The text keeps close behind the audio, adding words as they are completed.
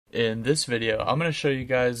In this video, I'm going to show you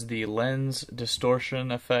guys the lens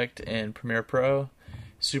distortion effect in Premiere Pro.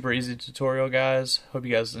 Super easy tutorial, guys. Hope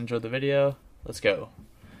you guys enjoyed the video. Let's go.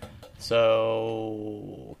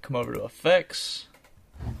 So, come over to effects,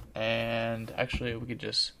 and actually we could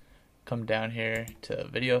just come down here to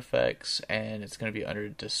video effects, and it's going to be under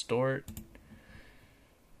distort.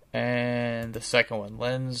 And the second one,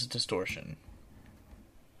 lens distortion.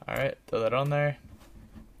 Alright, throw that on there.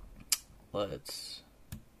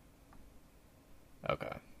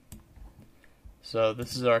 Okay. So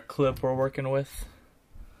this is our clip we're working with.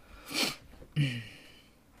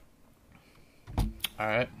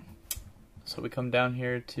 Alright. So we come down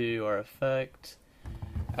here to our effect.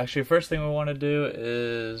 Actually, first thing we want to do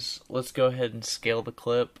is let's go ahead and scale the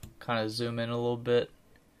clip, kind of zoom in a little bit,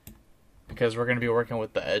 because we're going to be working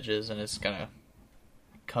with the edges and it's going to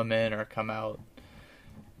come in or come out.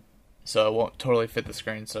 So it won't totally fit the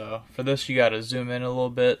screen. So for this, you got to zoom in a little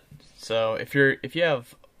bit. So if you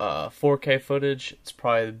have 4K footage, it's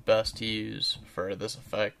probably the best to use for this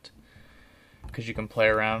effect because you can play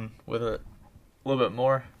around with it a little bit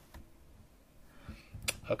more.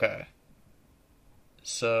 Okay.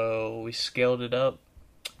 So we scaled it up.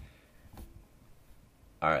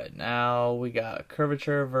 Alright, now we got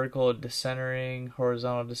curvature, vertical decentering,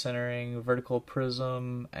 horizontal decentering, vertical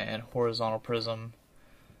prism, and horizontal prism.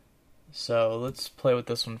 So let's play with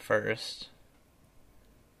this one first.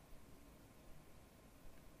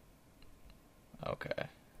 Okay.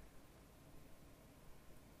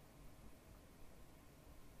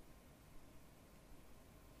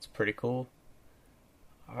 It's pretty cool.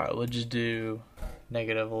 Alright, we'll just do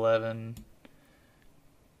 -11.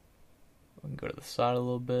 We can go to the side a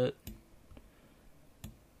little bit.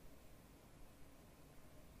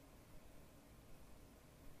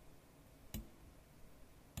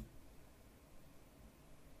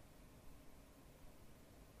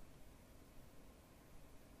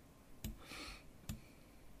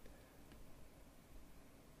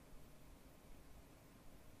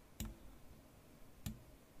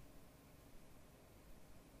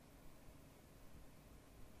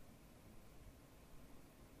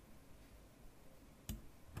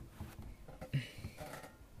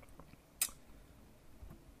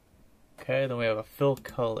 Okay, then we have a fill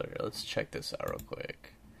color. Let's check this out real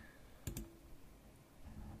quick.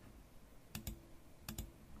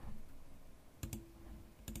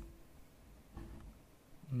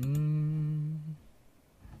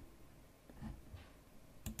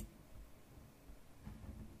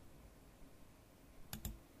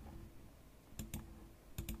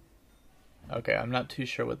 Okay, I'm not too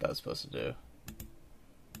sure what that's supposed to do.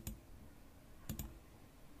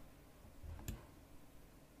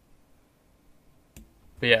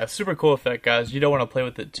 But yeah, super cool effect, guys. You don't want to play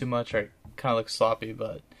with it too much or it kind of looks sloppy,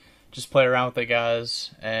 but just play around with it,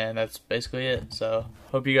 guys, and that's basically it. So,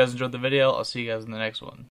 hope you guys enjoyed the video. I'll see you guys in the next one.